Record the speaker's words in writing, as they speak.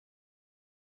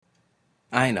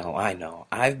I know.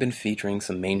 I've been featuring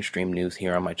some mainstream news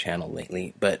here on my channel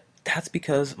lately, but that's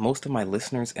because most of my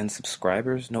listeners and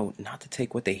subscribers know not to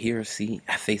take what they hear or see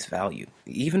at face value,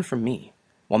 even from me.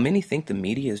 While many think the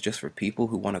media is just for people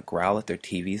who want to growl at their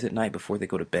TVs at night before they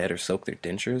go to bed or soak their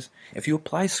dentures, if you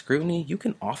apply scrutiny, you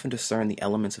can often discern the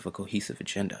elements of a cohesive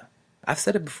agenda. I've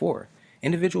said it before,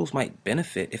 individuals might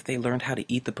benefit if they learned how to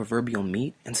eat the proverbial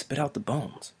meat and spit out the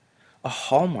bones. A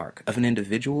hallmark of an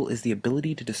individual is the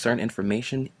ability to discern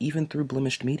information even through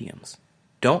blemished mediums.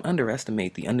 Don't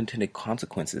underestimate the unintended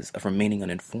consequences of remaining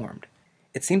uninformed.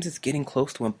 It seems it's getting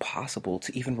close to impossible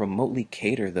to even remotely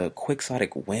cater the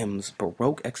quixotic whims,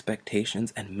 baroque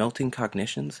expectations, and melting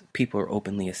cognitions people are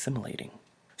openly assimilating.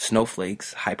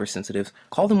 Snowflakes, hypersensitives,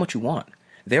 call them what you want.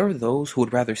 There are those who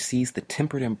would rather seize the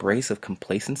tempered embrace of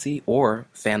complacency or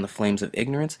fan the flames of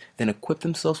ignorance than equip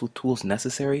themselves with tools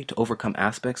necessary to overcome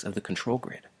aspects of the control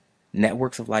grid.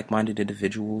 Networks of like-minded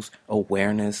individuals,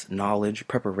 awareness, knowledge,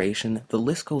 preparation, the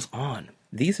list goes on.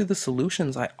 These are the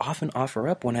solutions I often offer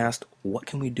up when asked, what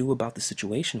can we do about the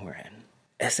situation we're in?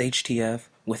 SHTF,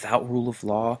 without rule of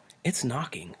law, it's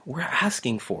knocking. We're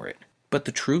asking for it. But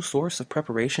the true source of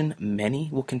preparation many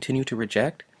will continue to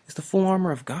reject is the full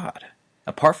armor of God.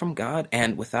 Apart from God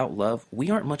and without love, we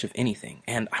aren't much of anything,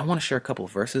 and I want to share a couple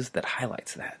of verses that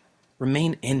highlights that.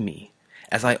 Remain in me,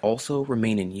 as I also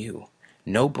remain in you.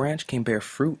 No branch can bear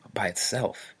fruit by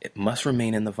itself. It must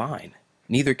remain in the vine.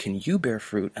 Neither can you bear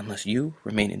fruit unless you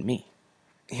remain in me.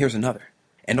 Here's another.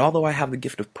 And although I have the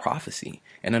gift of prophecy,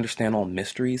 and understand all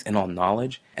mysteries and all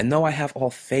knowledge, and though I have all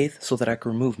faith so that I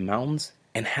can remove mountains,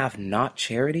 and have not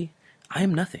charity, I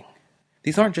am nothing.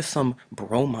 These aren't just some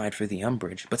bromide for the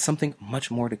umbrage, but something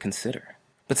much more to consider.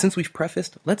 But since we've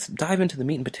prefaced, let's dive into the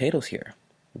meat and potatoes here.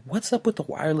 What's up with the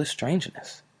wireless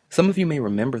strangeness? Some of you may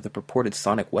remember the purported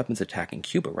sonic weapons attack in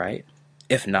Cuba, right?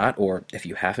 If not, or if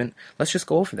you haven't, let's just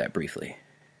go over that briefly.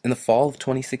 In the fall of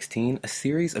 2016, a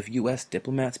series of U.S.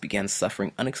 diplomats began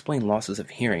suffering unexplained losses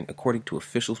of hearing, according to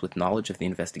officials with knowledge of the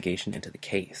investigation into the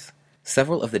case.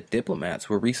 Several of the diplomats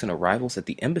were recent arrivals at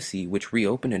the embassy, which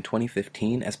reopened in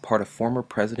 2015 as part of former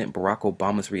President Barack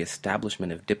Obama's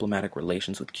reestablishment of diplomatic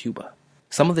relations with Cuba.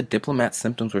 Some of the diplomats'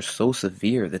 symptoms were so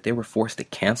severe that they were forced to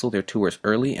cancel their tours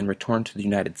early and return to the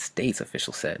United States,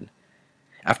 officials said.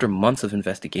 After months of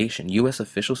investigation, U.S.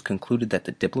 officials concluded that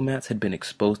the diplomats had been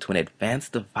exposed to an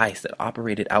advanced device that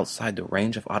operated outside the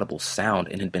range of audible sound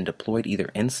and had been deployed either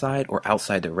inside or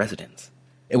outside their residence.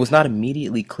 It was not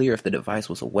immediately clear if the device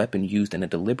was a weapon used in a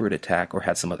deliberate attack or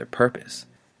had some other purpose.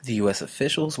 The U.S.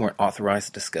 officials weren't authorized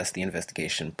to discuss the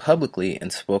investigation publicly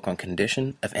and spoke on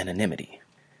condition of anonymity.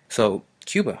 So,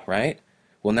 Cuba, right?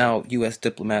 Well, now U.S.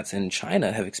 diplomats in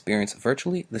China have experienced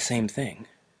virtually the same thing.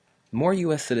 More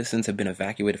U.S. citizens have been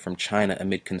evacuated from China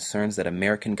amid concerns that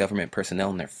American government personnel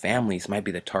and their families might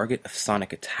be the target of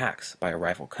sonic attacks by a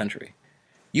rival country.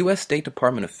 U.S. State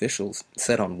Department officials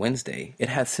said on Wednesday it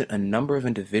had sent a number of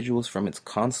individuals from its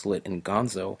consulate in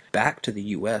Guangzhou back to the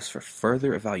U.S. for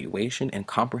further evaluation and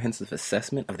comprehensive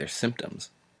assessment of their symptoms.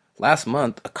 Last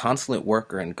month, a consulate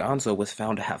worker in Guangzhou was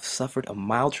found to have suffered a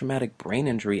mild traumatic brain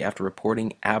injury after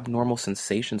reporting abnormal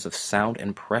sensations of sound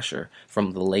and pressure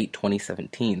from the late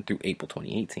 2017 through April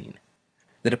 2018.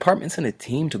 The department sent a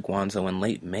team to Guangzhou in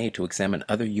late May to examine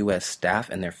other U.S. staff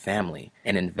and their family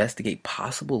and investigate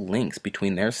possible links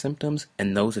between their symptoms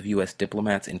and those of U.S.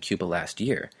 diplomats in Cuba last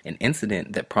year, an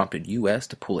incident that prompted U.S.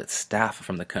 to pull its staff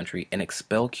from the country and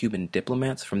expel Cuban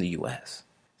diplomats from the U.S.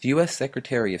 The U.S.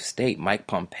 Secretary of State Mike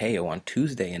Pompeo on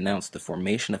Tuesday announced the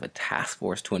formation of a task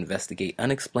force to investigate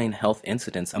unexplained health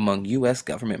incidents among U.S.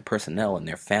 government personnel and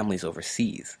their families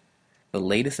overseas. The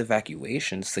latest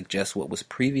evacuations suggest what was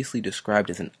previously described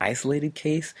as an isolated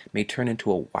case may turn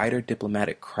into a wider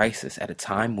diplomatic crisis at a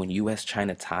time when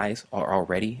U.S.-China ties are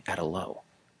already at a low.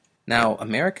 Now,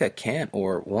 America can't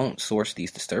or won't source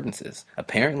these disturbances.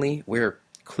 Apparently, we're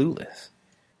clueless.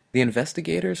 The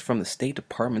investigators from the State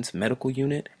Department's medical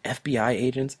unit, FBI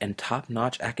agents, and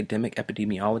top-notch academic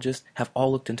epidemiologists have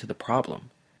all looked into the problem.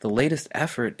 The latest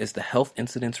effort is the Health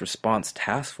Incidents Response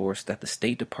Task Force that the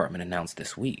State Department announced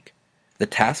this week. The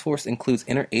task force includes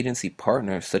interagency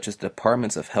partners such as the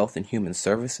Departments of Health and Human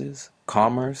Services,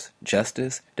 Commerce,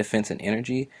 Justice, Defense and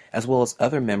Energy, as well as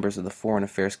other members of the Foreign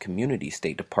Affairs Community,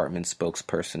 State Department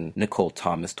spokesperson Nicole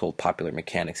Thomas told Popular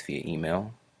Mechanics via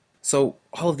email. So,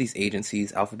 all of these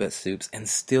agencies, alphabet soups, and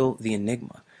still the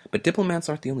enigma. But diplomats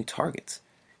aren't the only targets.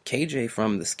 KJ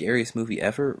from The Scariest Movie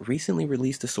Ever recently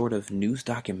released a sort of news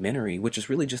documentary, which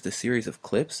is really just a series of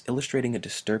clips illustrating a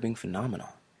disturbing phenomenon.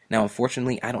 Now,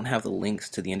 unfortunately, I don't have the links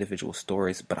to the individual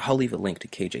stories, but I'll leave a link to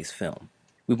KJ's film.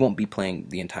 We won't be playing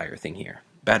the entire thing here.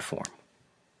 Bad form.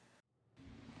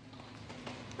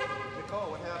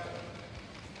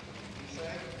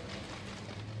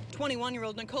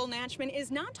 21-year-old Nicole Natchman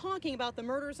is not talking about the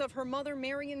murders of her mother,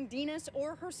 Marion Dinas,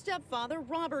 or her stepfather,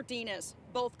 Robert Dinas,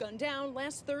 both gunned down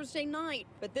last Thursday night.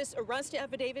 But this arrest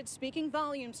affidavit speaking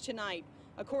volumes tonight.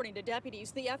 According to deputies,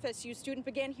 the FSU student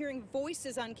began hearing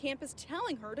voices on campus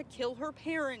telling her to kill her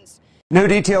parents. New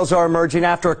details are emerging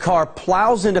after a car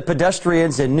plows into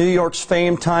pedestrians in New York's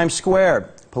famed Times Square.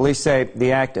 Police say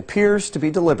the act appears to be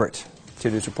deliberate.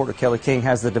 2 News reporter Kelly King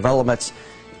has the developments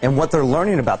and what they're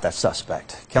learning about that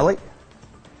suspect. Kelly?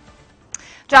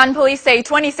 John, police say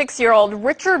 26-year-old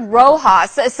Richard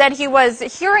Rojas said he was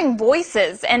hearing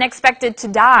voices and expected to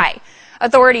die.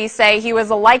 Authorities say he was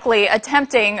likely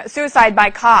attempting suicide by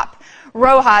cop.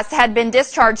 Rojas had been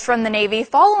discharged from the Navy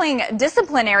following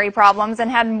disciplinary problems and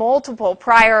had multiple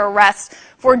prior arrests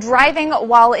for driving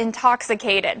while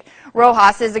intoxicated.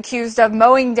 Rojas is accused of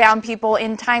mowing down people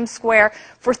in Times Square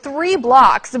for 3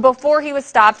 blocks before he was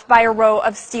stopped by a row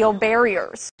of steel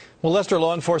barriers. Well, Leicester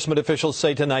law enforcement officials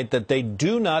say tonight that they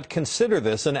do not consider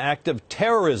this an act of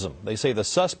terrorism. They say the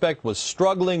suspect was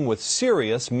struggling with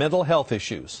serious mental health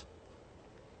issues.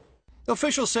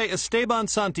 Officials say Esteban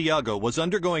Santiago was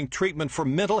undergoing treatment for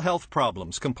mental health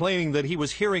problems, complaining that he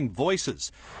was hearing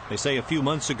voices. They say a few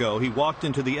months ago he walked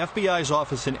into the FBI's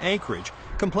office in Anchorage,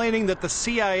 complaining that the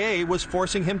CIA was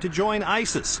forcing him to join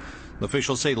ISIS.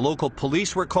 Officials say local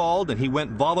police were called and he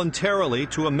went voluntarily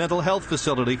to a mental health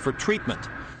facility for treatment.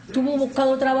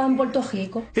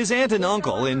 His aunt and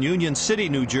uncle in Union City,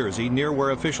 New Jersey, near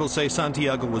where officials say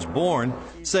Santiago was born,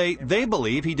 say they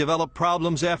believe he developed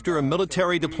problems after a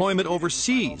military deployment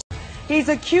overseas. He's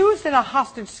accused in a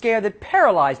hostage scare that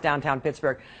paralyzed downtown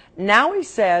Pittsburgh. Now he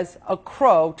says a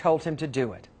crow told him to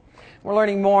do it. We're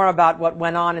learning more about what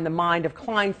went on in the mind of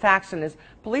Klein Faxon as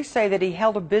police say that he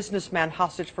held a businessman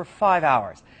hostage for 5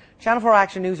 hours. Channel 4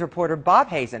 Action News reporter Bob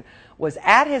Hazen was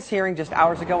at his hearing just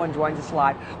hours ago and joins us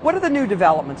live. What are the new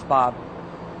developments, Bob?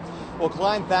 Well,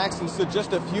 Klein Faxon stood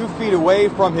just a few feet away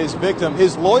from his victim.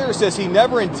 His lawyer says he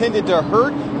never intended to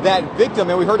hurt that victim,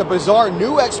 and we heard a bizarre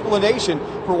new explanation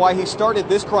for why he started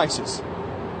this crisis.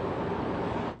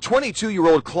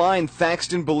 22-year-old Klein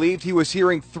Faxon believed he was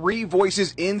hearing 3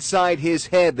 voices inside his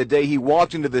head the day he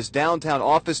walked into this downtown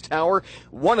office tower.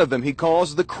 One of them he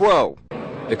calls the Crow.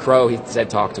 The Crow, he said,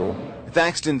 talk to him.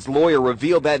 Faxon's lawyer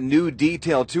revealed that new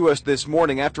detail to us this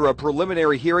morning after a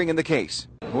preliminary hearing in the case.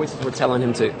 Voices were telling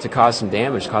him to cause some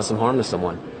damage, cause some harm to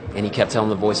someone. And he kept telling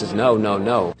the voices, no, no,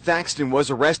 no. Faxon was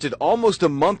arrested almost a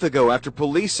month ago after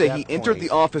police say he entered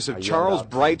the office of Charles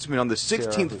Breitzman on the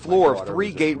 16th floor of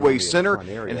 3 Gateway Center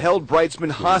and held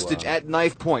Breitzman hostage at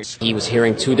knife point. He was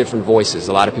hearing 2 different voices.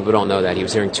 A lot of people don't know that. He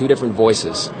was hearing 2 different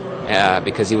voices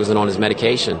because he wasn't on his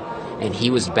medication. And he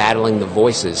was battling the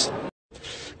voices.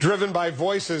 Driven by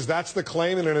voices, that's the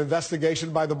claim in an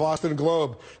investigation by the Boston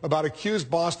Globe about accused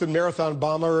Boston Marathon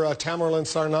bomber Tamerlan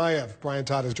Tsarnaev. Brian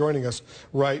Todd is joining us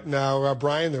right now.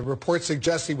 Brian, the report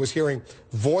suggests he was hearing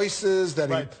voices, that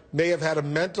he may have had a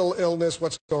mental illness.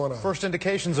 What's going on? First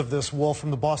indications of this, Wolf,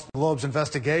 from the Boston Globe's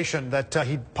investigation that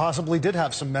he possibly did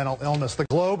have some mental illness. The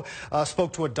Globe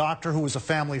spoke to a doctor who was a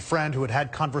family friend who had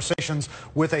had conversations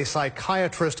with a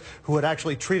psychiatrist who had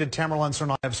actually treated Tamerlan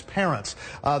Tsarnaev's parents.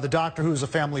 The doctor, who was a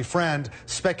family friend,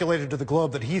 speculated to the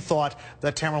Globe that he thought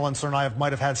that Tamerlan Tsarnaev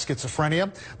might have had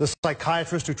schizophrenia. The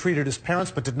psychiatrist who treated his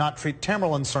parents but did not treat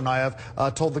Tamerlan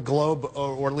Tsarnaev told the Globe,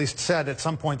 or at least said at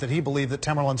some point, that he believed that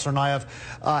Tamerlan Tsarnaev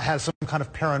has some kind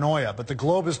of paranoia. But the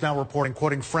Globe is now reporting,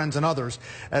 quoting friends and others,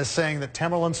 as saying that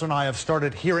Tamerlan Tsarnaev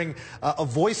started hearing a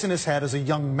voice in his head as a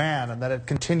young man, and that it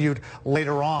continued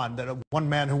later on. That one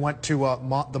man who went to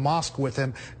the mosque with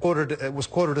him was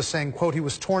quoted as saying, quote, he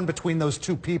was torn between those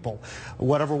 2 people,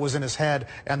 whatever was in his head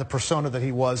and the persona that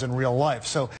he was in real life.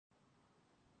 So,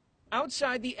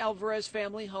 outside the Alvarez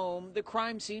family home, the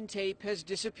crime scene tape has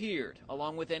disappeared,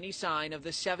 along with any sign of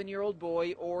the 7-year-old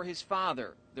boy or his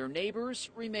father. Their neighbors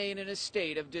remain in a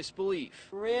state of disbelief.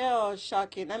 Real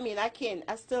shocking. I mean,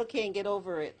 I still can't get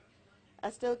over it. I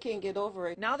still can't get over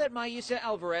it. Now that Maisa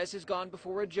Alvarez has gone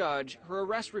before a judge, her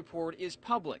arrest report is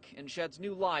public and sheds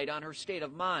new light on her state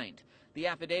of mind. The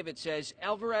affidavit says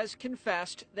Alvarez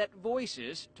confessed that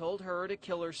voices told her to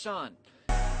kill her son.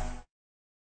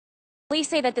 Police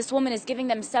say that this woman is giving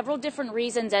them several different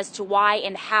reasons as to why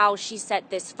and how she set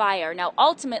this fire. Now,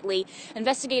 ultimately,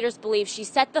 investigators believe she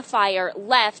set the fire,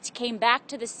 left, came back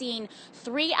to the scene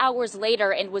 3 hours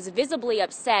later and was visibly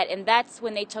upset, and that's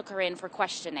when they took her in for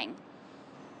questioning.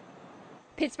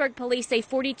 Pittsburgh police say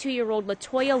 42-year-old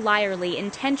Latoya Eerily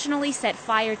intentionally set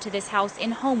fire to this house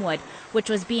in Homewood,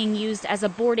 which was being used as a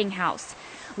boarding house.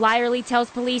 Eerily tells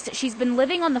police she's been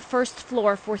living on the first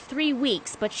floor for 3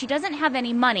 weeks, but she doesn't have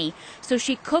any money, so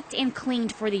she cooked and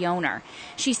cleaned for the owner.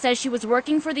 She says she was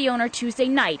working for the owner Tuesday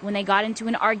night when they got into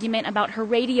an argument about her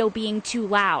radio being too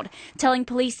loud, telling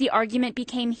police the argument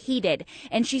became heated,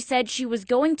 and she said she was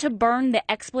going to burn the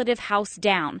expletive house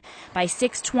down. By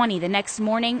 6:20 the next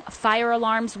morning, fire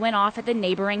alarms went off at the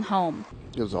neighboring home.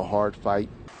 It was a hard fight.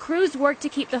 Crews worked to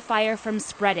keep the fire from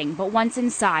spreading, but once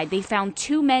inside, they found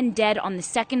 2 men dead on the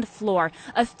second floor,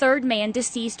 a third man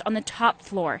deceased on the top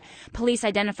floor. Police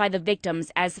identify the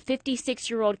victims as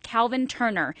 56-year-old Calvin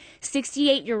Turner,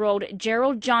 68-year-old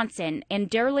Gerald Johnson,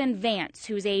 and Darylyn Vance,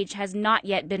 whose age has not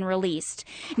yet been released.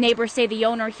 Neighbors say the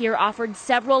owner here offered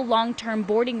several long-term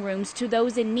boarding rooms to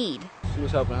those in need. She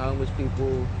was helping homeless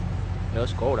people.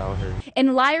 It's cold out here. And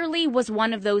Eerily was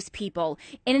one of those people.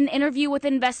 In an interview with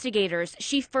investigators,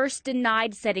 she first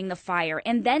denied setting the fire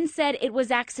and then said it was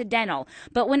accidental.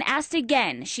 But when asked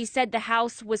again, she said the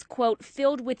house was, quote,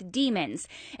 filled with demons,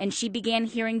 and she began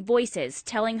hearing voices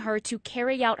telling her to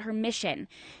carry out her mission.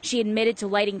 She admitted to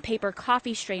lighting paper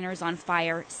coffee strainers on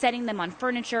fire, setting them on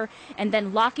furniture, and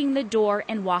then locking the door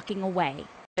and walking away.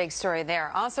 Big story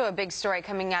there. Also a big story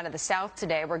coming out of the South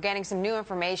today. We're getting some new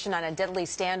information on a deadly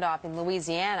standoff in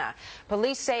Louisiana.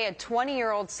 Police say a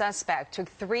 20-year-old suspect took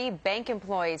 3 bank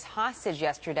employees hostage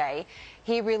yesterday.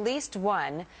 He released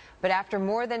one, but after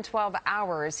more than 12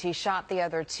 hours, he shot the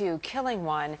other 2, killing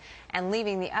one and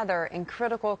leaving the other in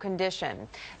critical condition.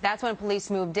 That's when police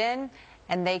moved in,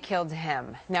 and they killed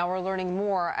him. Now we're learning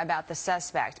more about the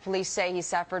suspect. Police say he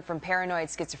suffered from paranoid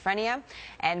schizophrenia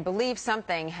and believe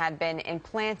something had been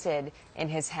implanted in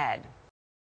his head.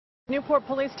 Newport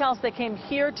police tell us they came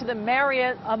here to the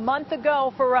Marriott a month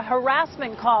ago for a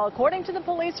harassment call. According to the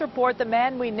police report, the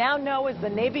man we now know as the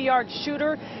Navy Yard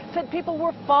shooter said people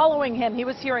were following him. He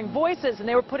was hearing voices and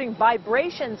they were putting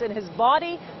vibrations in his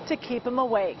body to keep him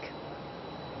awake.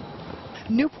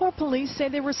 Newport police say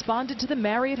they responded to the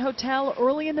Marriott Hotel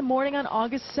early in the morning on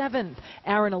August 7th.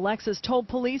 Aaron Alexis told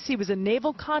police he was a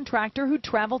naval contractor who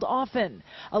traveled often.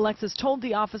 Alexis told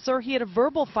the officer he had a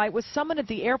verbal fight with someone at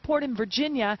the airport in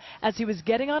Virginia as he was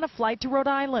getting on a flight to Rhode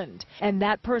Island. And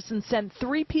that person sent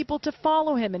 3 people to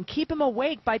follow him and keep him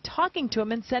awake by talking to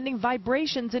him and sending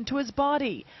vibrations into his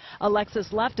body.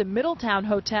 Alexis left a Middletown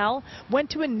hotel, went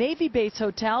to a Navy base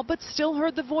hotel, but still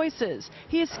heard the voices.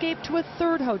 He escaped to a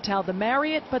 3rd hotel, the Marriott,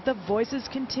 but the voices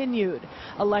continued.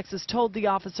 Alexis told the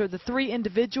officer the 3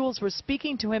 individuals were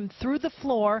speaking to him through the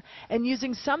floor and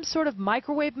using some sort of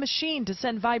microwave machine to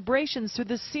send vibrations through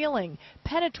the ceiling,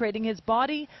 penetrating his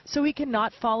body so he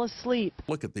cannot fall asleep.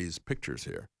 Look at these pictures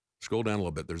here. Scroll down a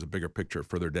little bit. There's a bigger picture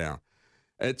further down.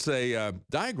 It's a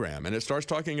diagram, and it starts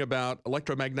talking about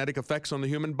electromagnetic effects on the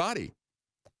human body.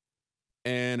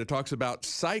 And it talks about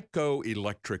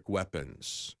psychoelectric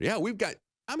weapons. Yeah, we've got,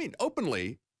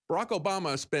 openly, Barack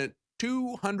Obama spent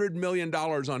 $200 million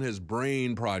on his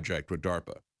brain project with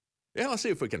DARPA. Yeah, let's see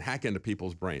if we can hack into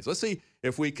people's brains. Let's see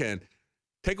if we can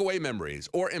take away memories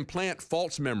or implant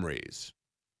false memories.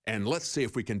 And let's see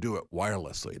if we can do it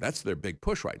wirelessly. That's their big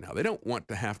push right now. They don't want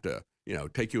to have to,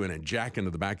 take you in and jack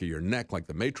into the back of your neck like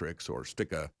the Matrix or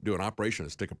do an operation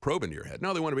and stick a probe into your head.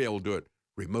 No, they want to be able to do it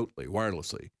remotely,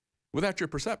 wirelessly, without your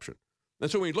perception.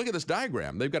 And so when you look at this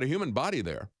diagram, they've got a human body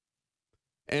there.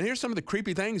 And here's some of the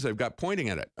creepy things they've got pointing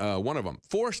at it. One of them,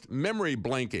 forced memory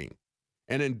blanking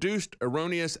and induced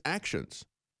erroneous actions.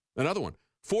 Another one,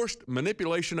 forced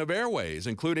manipulation of airways,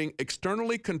 including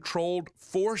externally controlled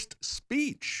forced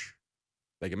speech.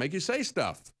 They can make you say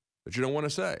stuff that you don't want to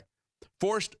say.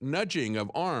 Forced nudging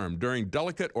of arm during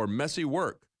delicate or messy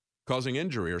work, causing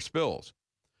injury or spills.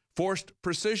 Forced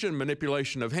precision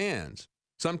manipulation of hands,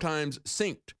 sometimes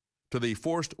synced to the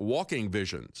forced walking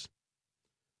visions.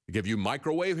 Give you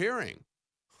microwave hearing,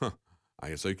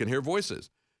 so you can hear voices.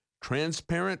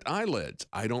 Transparent eyelids.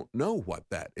 I don't know what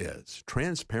that is.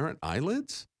 Transparent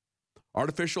eyelids?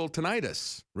 Artificial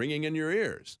tinnitus, ringing in your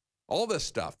ears. All this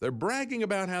stuff. They're bragging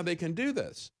about how they can do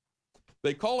this.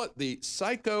 They call it the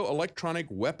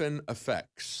psychoelectronic weapon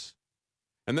effects.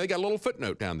 And they got a little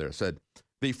footnote down there. It said,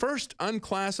 the first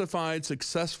unclassified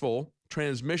successful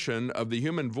transmission of the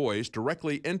human voice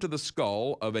directly into the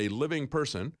skull of a living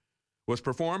person was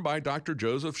performed by Dr.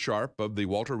 Joseph Sharp of the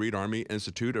Walter Reed Army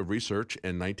Institute of Research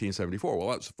in 1974. Well,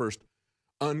 that's the first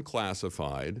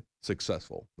unclassified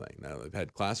successful thing. Now, they've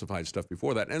had classified stuff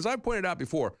before that. And as I pointed out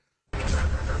before, kind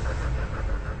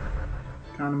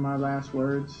of my last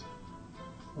words.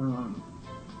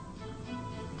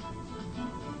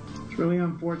 It's really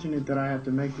unfortunate that I have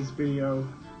to make this video.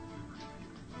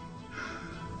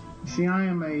 See, I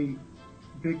am a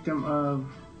victim of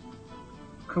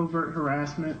covert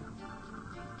harassment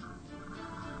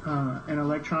and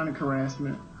electronic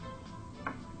harassment,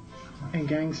 and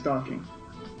gang stalking.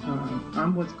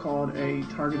 I'm what's called a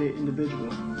targeted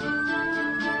individual.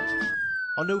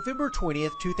 On November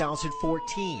 20th,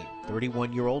 2014,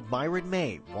 31-year-old Myron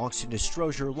May walks into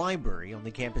Strozier Library on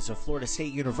the campus of Florida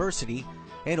State University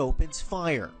and opens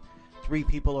fire. 3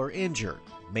 people are injured.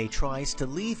 May tries to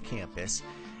leave campus,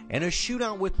 and a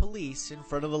shootout with police in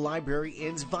front of the library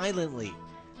ends violently.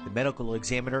 The medical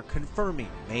examiner confirming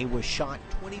May was shot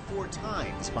 24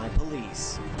 times by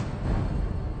police.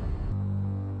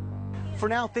 For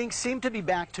now, things seem to be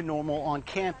back to normal on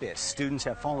campus. Students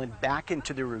have fallen back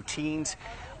into their routines,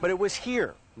 but it was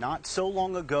here not so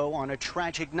long ago on a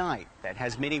tragic night that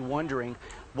has many wondering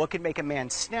what could make a man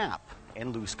snap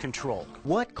and lose control.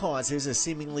 What causes a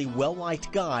seemingly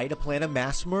well-liked guy to plan a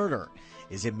mass murder?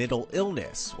 Is it mental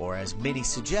illness, or as many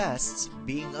suggests,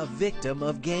 being a victim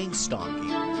of gang stalking?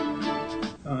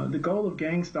 The goal of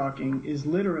gang stalking is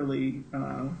literally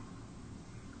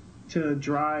to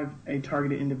drive a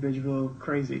targeted individual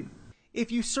crazy. If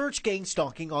you search gang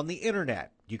stalking on the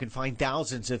internet, you can find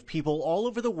thousands of people all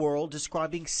over the world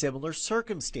describing similar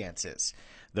circumstances.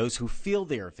 Those who feel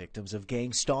they are victims of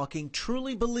gang stalking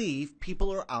truly believe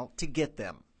people are out to get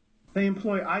them. They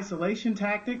employ isolation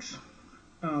tactics.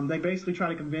 They basically try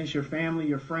to convince your family,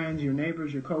 your friends, your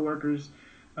neighbors, your coworkers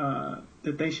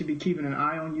that they should be keeping an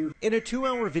eye on you. In a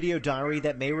 2-hour video diary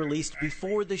that May released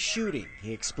before the shooting,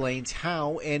 he explains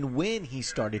how and when he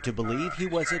started to believe he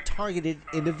was a targeted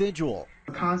individual.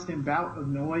 A constant bout of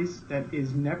noise that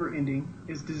is never ending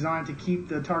is designed to keep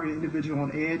the targeted individual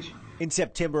on edge. In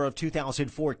September of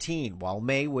 2014, while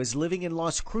May was living in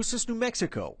Las Cruces, New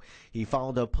Mexico, he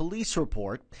filed a police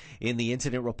report. In the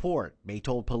incident report, May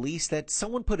told police that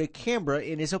someone put a camera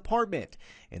in his apartment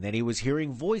and that he was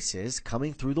hearing voices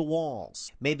coming through the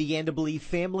walls. May began to believe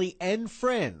family and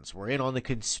friends were in on the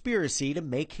conspiracy to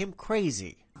make him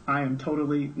crazy. I am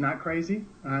totally not crazy.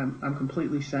 I'm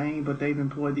completely sane, but they've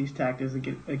employed these tactics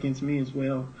against me as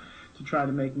well, to try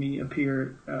to make me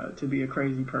appear to be a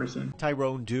crazy person.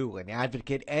 Tyrone Dew, an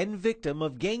advocate and victim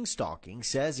of gang stalking,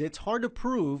 says it's hard to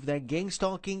prove that gang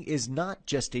stalking is not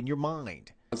just in your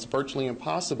mind. It's virtually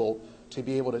impossible to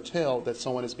be able to tell that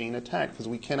someone is being attacked because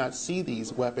we cannot see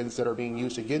these weapons that are being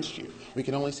used against you. We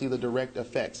can only see the direct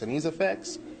effects, and these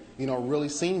effects, really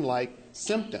seem like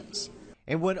symptoms.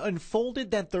 And what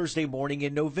unfolded that Thursday morning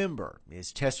in November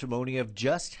is testimony of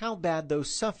just how bad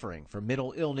those suffering from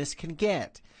mental illness can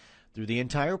get. Through the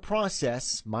entire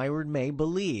process, Myron May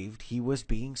believed he was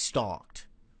being stalked.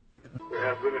 There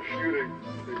has been a shooting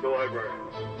in the library.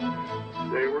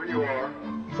 Stay where you are.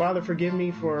 Father, forgive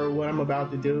me for what I'm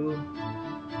about to do.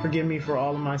 Forgive me for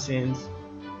all of my sins.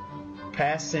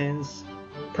 Past sins,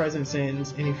 present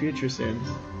sins, any future sins.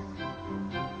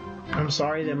 I'm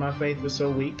sorry that my faith was so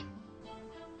weak.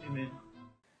 Amen.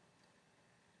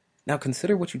 Now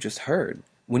consider what you just heard.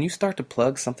 When you start to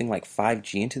plug something like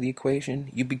 5G into the equation,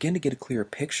 you begin to get a clearer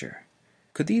picture.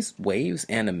 Could these waves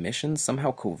and emissions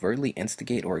somehow covertly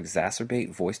instigate or exacerbate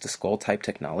voice-to-skull type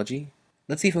technology?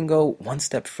 Let's even go one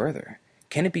step further.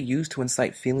 Can it be used to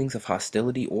incite feelings of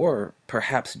hostility or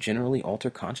perhaps generally alter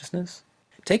consciousness?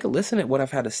 Take a listen at what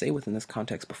I've had to say within this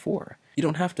context before. You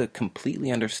don't have to completely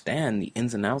understand the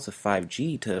ins and outs of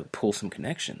 5G to pull some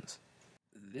connections.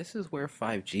 This is where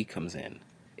 5G comes in.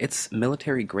 It's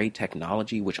military-grade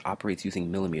technology which operates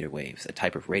using millimeter waves, a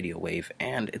type of radio wave,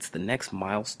 and it's the next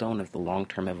milestone of the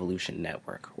Long-Term Evolution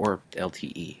Network, or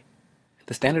LTE.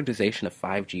 The standardization of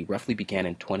 5G roughly began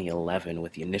in 2011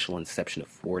 with the initial inception of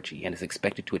 4G and is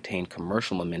expected to attain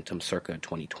commercial momentum circa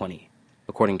 2020.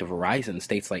 According to Verizon,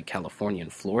 states like California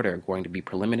and Florida are going to be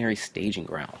preliminary staging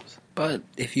grounds. But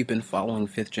if you've been following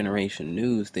 5th generation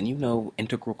news, then you know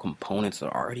integral components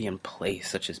are already in place,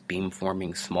 such as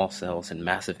beamforming, small cells, and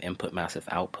massive input, massive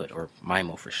output, or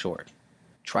MIMO for short.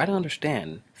 Try to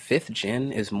understand, 5th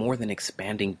gen is more than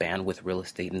expanding bandwidth, real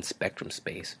estate, and spectrum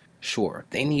space. Sure,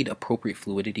 they need appropriate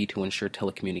fluidity to ensure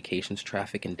telecommunications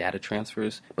traffic and data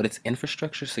transfers, but its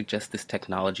infrastructure suggests this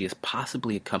technology is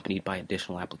possibly accompanied by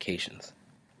additional applications.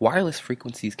 Wireless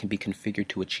frequencies can be configured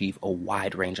to achieve a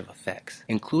wide range of effects,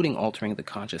 including altering the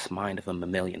conscious mind of a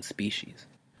mammalian species.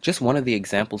 Just one of the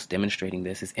examples demonstrating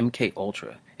this is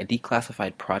MKUltra, a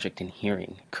declassified project in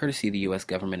hearing, courtesy of the US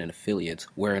government and affiliates,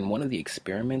 where in one of the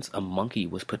experiments a monkey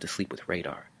was put to sleep with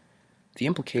radar. The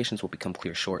implications will become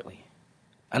clear shortly.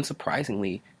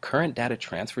 Unsurprisingly, current data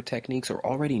transfer techniques are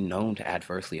already known to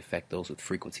adversely affect those with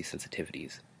frequency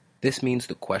sensitivities. This means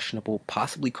the questionable,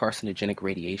 possibly carcinogenic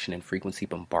radiation and frequency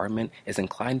bombardment is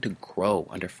inclined to grow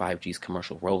under 5G's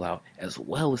commercial rollout, as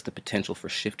well as the potential for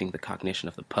shifting the cognition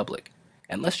of the public.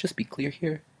 And let's just be clear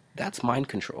here, that's mind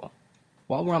control.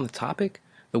 While we're on the topic,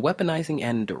 the weaponizing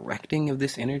and directing of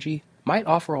this energy might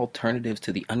offer alternatives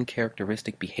to the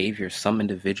uncharacteristic behaviors some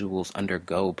individuals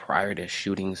undergo prior to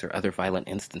shootings or other violent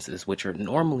instances which are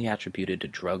normally attributed to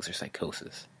drugs or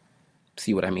psychosis.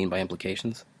 See what I mean by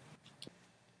implications?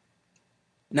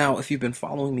 Now, if you've been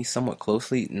following me somewhat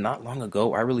closely, not long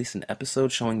ago I released an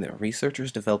episode showing that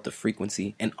researchers developed a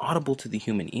frequency inaudible to the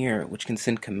human ear which can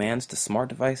send commands to smart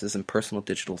devices and personal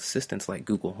digital assistants like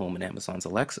Google Home and Amazon's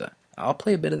Alexa. I'll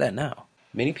play a bit of that now.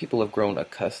 Many people have grown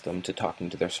accustomed to talking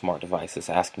to their smart devices,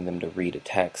 asking them to read a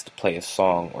text, play a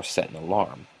song, or set an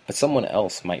alarm, but someone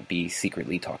else might be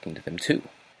secretly talking to them too.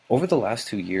 Over the last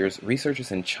 2 years,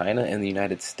 researchers in China and the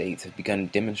United States have begun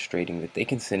demonstrating that they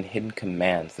can send hidden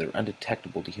commands that are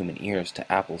undetectable to human ears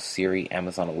to Apple's Siri,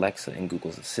 Amazon Alexa, and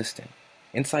Google's Assistant.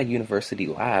 Inside university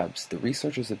labs, the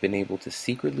researchers have been able to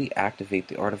secretly activate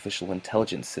the artificial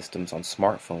intelligence systems on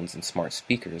smartphones and smart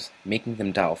speakers, making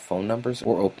them dial phone numbers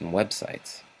or open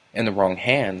websites. In the wrong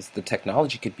hands, the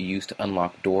technology could be used to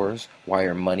unlock doors,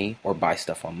 wire money, or buy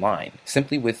stuff online,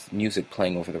 simply with music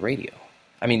playing over the radio.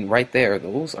 I mean, right there,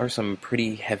 those are some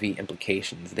pretty heavy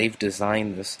implications. They've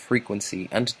designed this frequency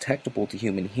undetectable to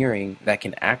human hearing that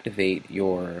can activate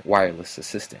your wireless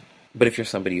assistant. But if you're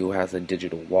somebody who has a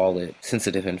digital wallet,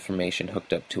 sensitive information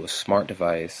hooked up to a smart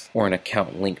device, or an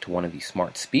account linked to one of these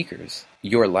smart speakers,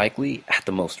 you're likely at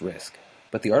the most risk.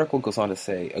 But the article goes on to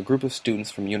say, a group of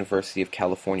students from University of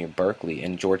California, Berkeley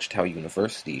and Georgetown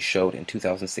University showed in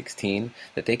 2016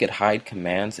 that they could hide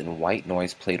commands in white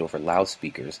noise played over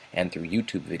loudspeakers and through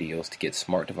YouTube videos to get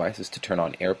smart devices to turn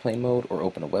on airplane mode or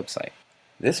open a website.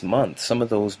 This month, some of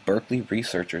those Berkeley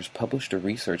researchers published a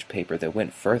research paper that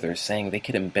went further, saying they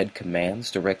could embed commands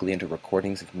directly into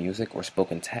recordings of music or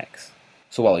spoken text.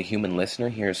 So while a human listener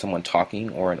hears someone talking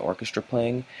or an orchestra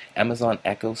playing, Amazon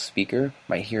Echo speaker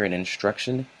might hear an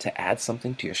instruction to add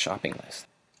something to your shopping list.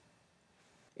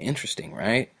 Interesting,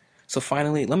 right? So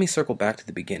finally, let me circle back to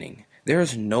the beginning. There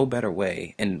is no better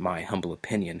way, in my humble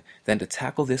opinion, than to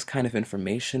tackle this kind of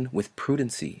information with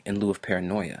prudency in lieu of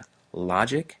paranoia,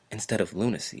 logic instead of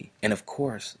lunacy, and of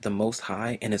course, the Most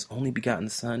High and His only begotten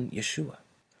Son, Yeshua.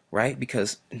 Right?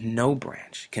 Because no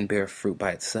branch can bear fruit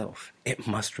by itself. It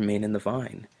must remain in the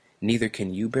vine. Neither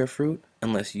can you bear fruit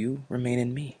unless you remain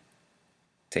in me.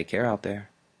 Take care out there.